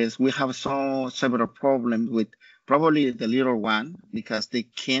this, as we have several problems with probably the little one, because they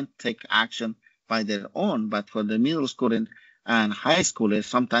can't take action by their own. But for the middle school and high schoolers,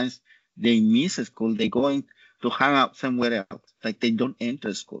 sometimes they miss school. They're going to hang out somewhere else, like they don't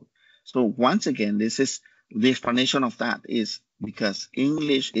enter school. So once again, this is the explanation of that is because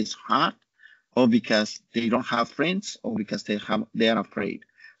English is hard, or because they don't have friends, or because they are afraid.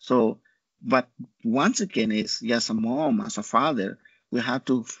 So, but once again, it's as a mom, as a father, we have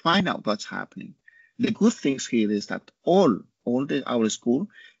to find out what's happening. The good things here is that our school,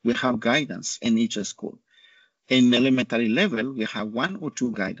 we have guidance in each school. In elementary level, we have 1 or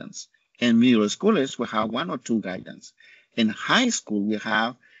 2 guidance. In middle schoolers, we have 1 or 2 guidance. In high school, we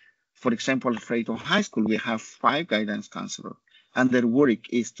have, for example, straight to high school, we have 5 guidance counselors. And their work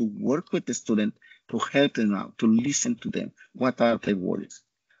is to work with the student to help them out, to listen to them. What are their worries?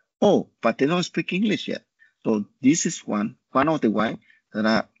 Oh, but they don't speak English yet. So this is one of the why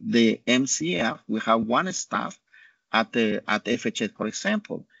that the MCF, we have 1 staff at FHS, for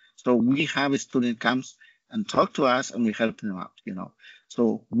example. So we have a student comes and talk to us and we help them out,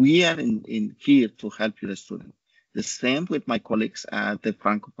 So we are in here to help your student. The same with my colleagues at the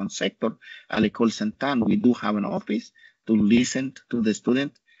Francophone sector, at L'École Sainte-Anne. We do have an office to listen to the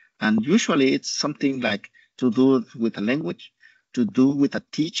student. And usually it's something like to do with a language, to do with a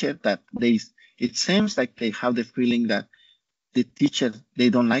teacher that it seems like they have the feeling that the teacher, they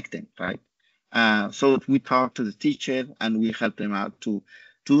don't like them, right? So we talk to the teacher and we help them out to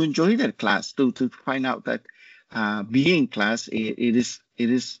enjoy their class, to find out that being in class, it's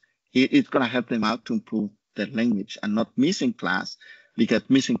going to help them out to improve their language and not missing class, because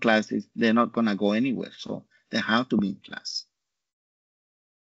missing class they're not going to go anywhere. So they have to be in class.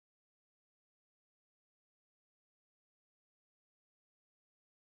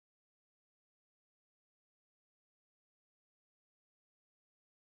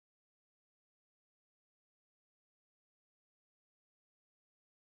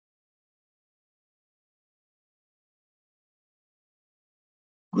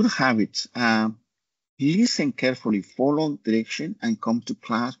 Good habits. Listen carefully, follow direction, and come to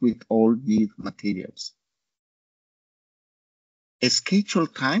class with all needed materials. Schedule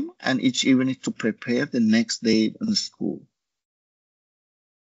time and each evening to prepare the next day in school.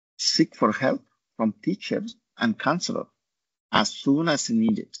 Seek for help from teachers and counselors as soon as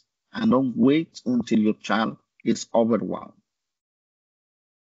needed, and don't wait until your child is overwhelmed.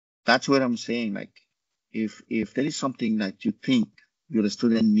 That's what I'm saying. Like, if there is something that you think your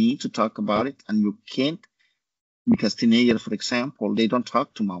student need to talk about it and you can't, because teenagers, for example, they don't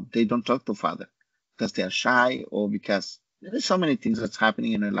talk to mom, they don't talk to father because they are shy, or because there's so many things that's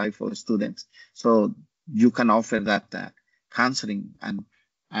happening in the life of students. So you can offer that counseling, and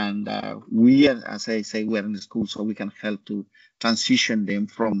we are, as I say, we're in the school, so we can help to transition them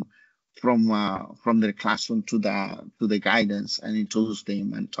from their classroom to the guidance and introduce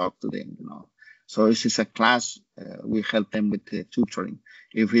them and talk to them. So if it's a class, we help them with the tutoring.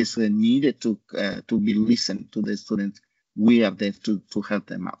 If it's needed to be listened to the students, we are there to help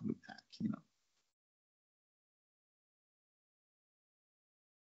them out with that.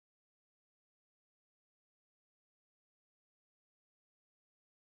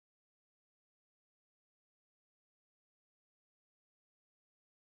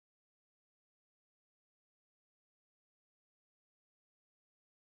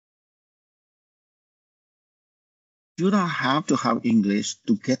 You don't have to have English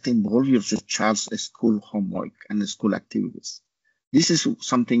to get involved with your child's school homework and school activities. This is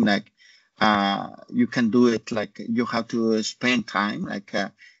something like you can do it, like you have to spend time, like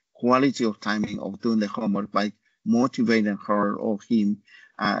quality of timing of doing the homework by motivating her or him.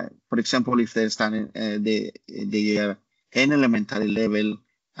 For example, if they're studying the in elementary level,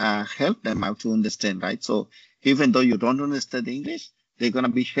 help them out to understand, right? So even though you don't understand English, they're gonna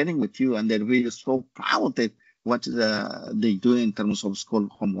be sharing with you, and they're really so proud that what they do in terms of school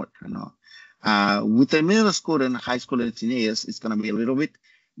homework. With the middle school and high school teenagers, it's gonna be a little bit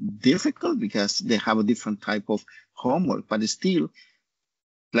difficult because they have a different type of homework, but still,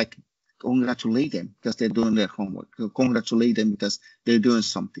 like, congratulate them because they're doing their homework. Congratulate them because they're doing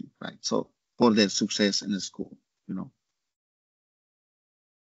something, right? So for their success in the school.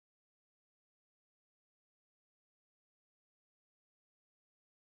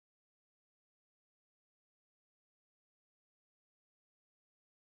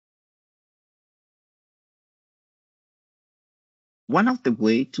 One of the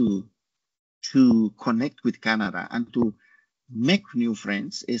way to connect with Canada and to make new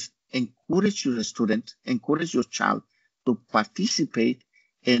friends is encourage your student, encourage your child to participate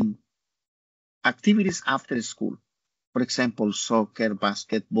in activities after school. For example, soccer,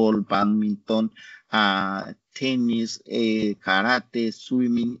 basketball, badminton, tennis, karate,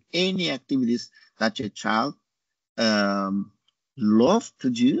 swimming, any activities that your child um, love to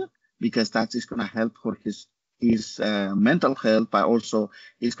do, because that is going to help for his mental health, but also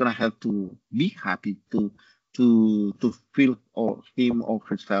it's going to help to be happy to feel or him or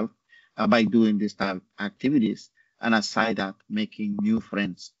herself by doing these type of activities, and aside that, making new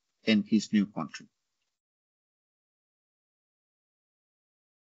friends in his new country.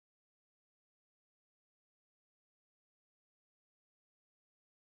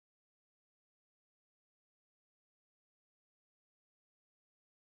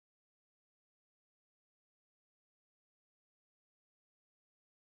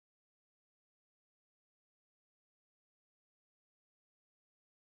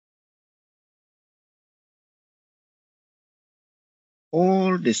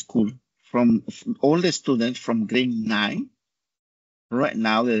 All the school from all the students from grade 9 right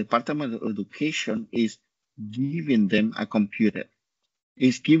now, the Department of Education is giving them a computer,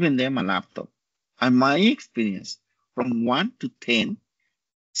 is giving them a laptop. And my experience, from 1 to 10,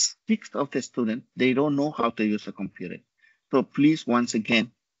 6 of the students, they don't know how to use a computer. So please, once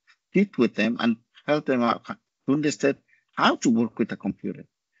again, sit with them and help them out to understand how to work with a computer.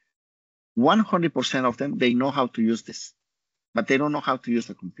 100% of them, they know how to use this, but they don't know how to use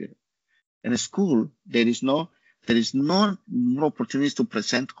a computer. In a school, there is no more opportunities to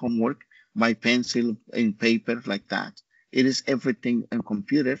present homework by pencil and paper like that. It is everything on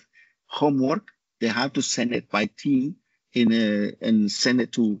computer. Homework, they have to send it by team and send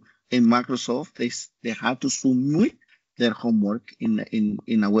it to in Microsoft. They have to submit their homework in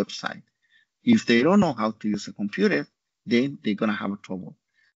a website. If they don't know how to use a computer, then they're gonna have trouble.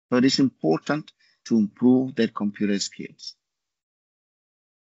 So it is important to improve their computer skills.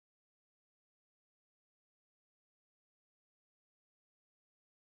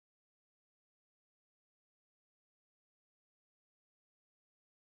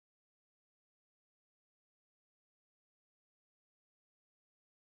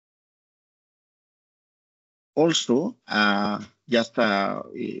 Also, just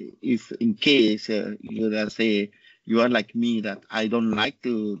if in case you are like me, that I don't like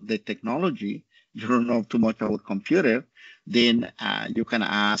the technology, you don't know too much about computer, then you can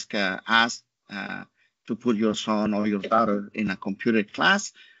ask to put your son or your daughter in a computer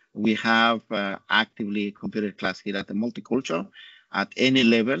class. We have actively computer class here at the Multicultural at any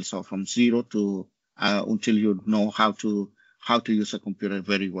level, so from zero to until you know how to use a computer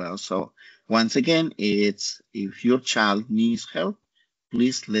very well. So once again, it's if your child needs help,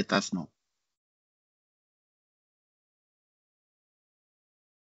 please let us know.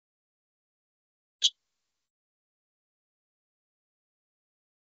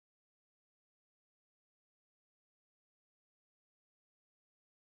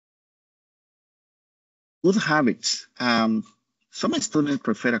 Good habits. Some students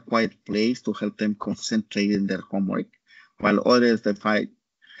prefer a quiet place to help them concentrate in their homework, while others they find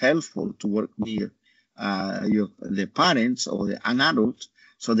helpful to work near the parents or an adult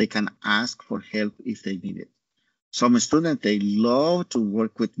so they can ask for help if they need it. Some students they love to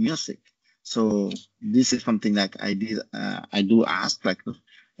work with music, so this is something like I do ask like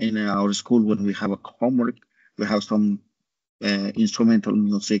in our school when we have a homework, we have some instrumental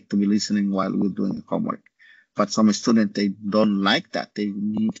music to be listening while we're doing homework. But some students they don't like that. They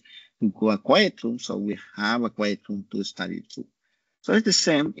need to go a quiet room, so we have a quiet room to study too. So it's the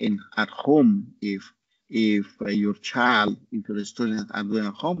same in at home. If your students are doing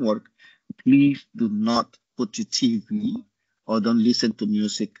homework, please do not put your TV or don't listen to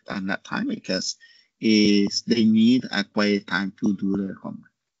music at that time, because they need a quiet time to do their homework.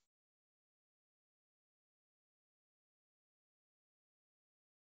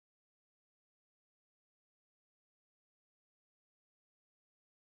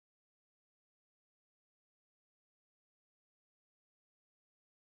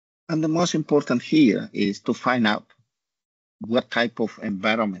 And the most important here is to find out what type of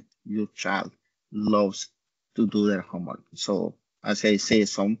environment your child loves to do their homework. So, as I say,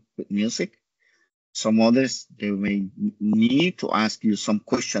 some with music, some others they may need to ask you some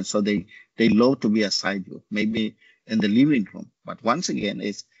questions. So they love to be aside you, maybe in the living room. But once again,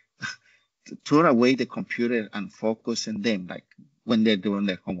 it's to throw away the computer and focus on them, like when they're doing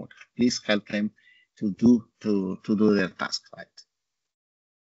their homework. Please help them to do their task right.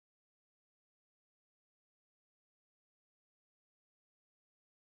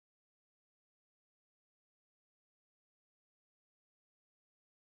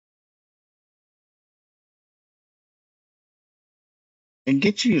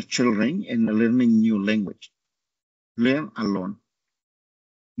 Engage your children in learning new language. learn alone.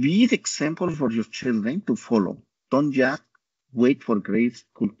 Be the example for your children to follow. Don't just wait for grade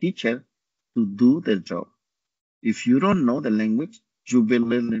school teacher to do their job. If you don't know the language, you will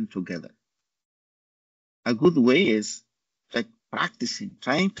learn together. A good way is like practicing,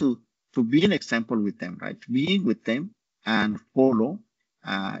 trying to be an example with them, right? Being with them and follow.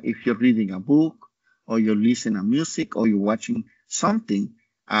 If you're reading a book or you're listening to music or you're watching something,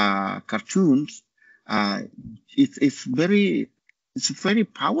 cartoons, it's very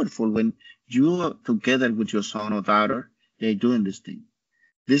powerful when you are together with your son or daughter, they're doing this thing.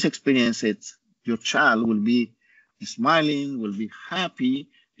 This experience, your child will be smiling, will be happy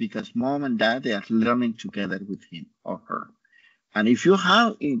because mom and dad, they are learning together with him or her. And if you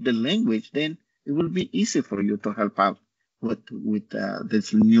have the language, then it will be easy for you to help out with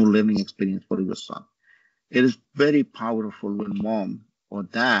this new learning experience for your son. It is very powerful when mom or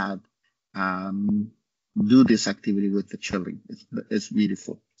dad do this activity with the children. It's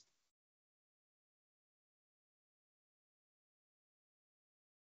beautiful.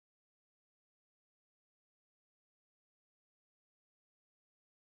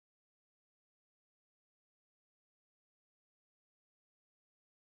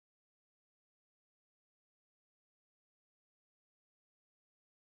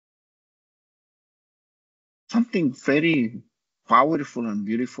 Something very powerful and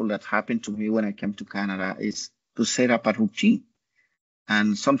beautiful that happened to me when I came to Canada is to set up a routine.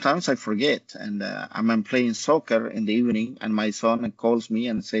 And sometimes I forget, and I'm playing soccer in the evening, and my son calls me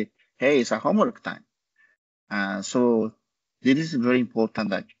and say, "Hey, it's a homework time." So this is very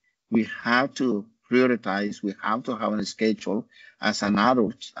important that we have to prioritize. We have to have a schedule as an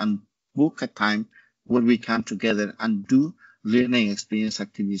adult and book a time where we come together and do learning experience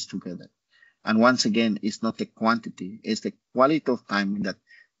activities together. And once again, it's not the quantity, it's the quality of time that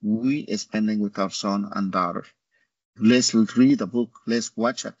we are spending with our son and daughter. Let's read a book, let's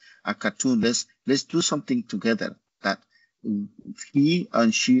watch a cartoon, let's do something together that he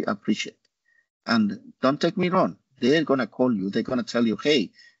and she appreciate. And don't take me wrong, they're gonna call you, they're gonna tell you,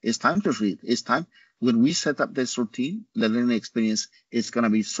 hey, it's time to read, it's time. When we set up this routine, the learning experience is gonna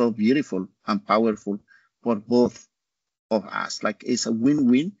be so beautiful and powerful for both of us. Like it's a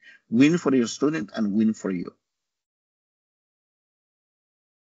win-win, win for your student and win for you.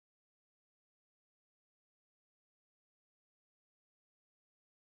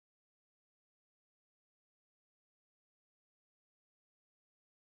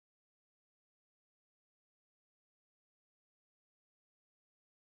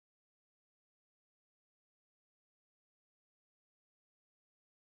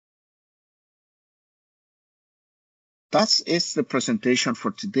 That is the presentation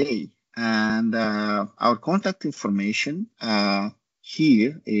for today. And our contact information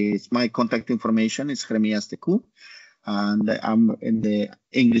here is my contact information is Jeremias Tecu, and I'm in the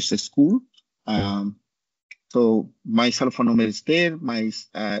English school. So my cell phone number is there, my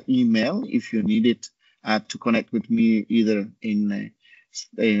email, if you need it to connect with me either in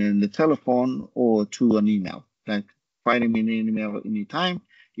the telephone or to an email. Like write me an email anytime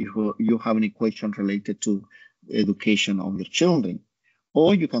if you have any question related to education of your children.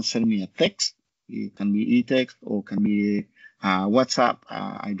 Or you can send me a text. It can be e-text or can be WhatsApp.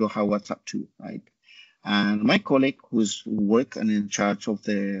 I do have WhatsApp too, right? And my colleague who's work and in charge of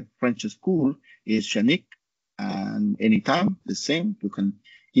the French school is Yannick. And anytime, the same, you can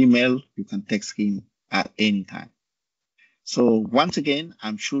email, you can text him at any time. So once again,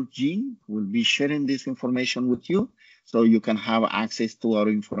 I'm sure Jean will be sharing this information with you so you can have access to our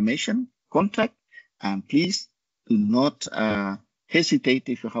information, contact, and please do not hesitate.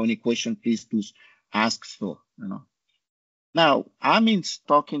 If you have any question, please do ask so, Now, I'm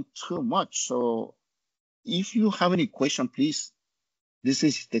talking too much, so if you have any question, please, this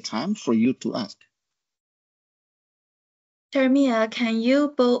is the time for you to ask. Jeremiah, can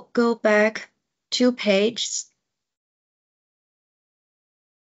you go back 2 pages?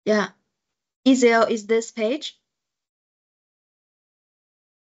 Yeah. Ezel, is this page?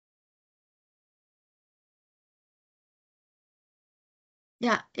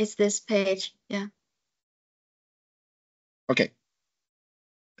 Yeah, it's this page. Yeah. Okay.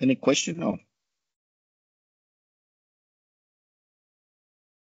 Any question? No.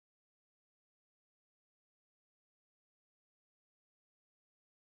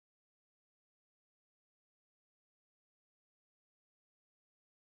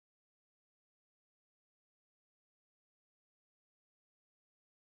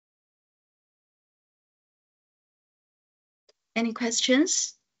 Any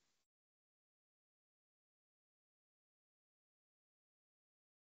questions?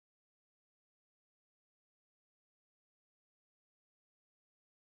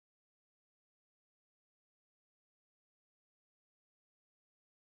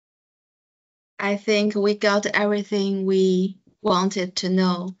 I think we got everything we wanted to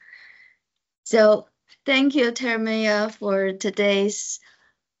know. So thank you, Termea, for today's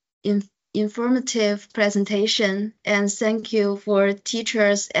informative presentation, and thank you for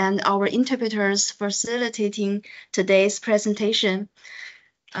teachers and our interpreters facilitating today's presentation.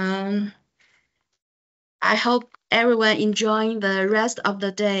 I hope everyone enjoying the rest of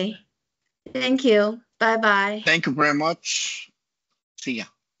the day. Thank you. Bye-bye. Thank you very much. See ya.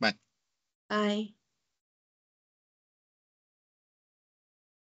 Bye. Bye.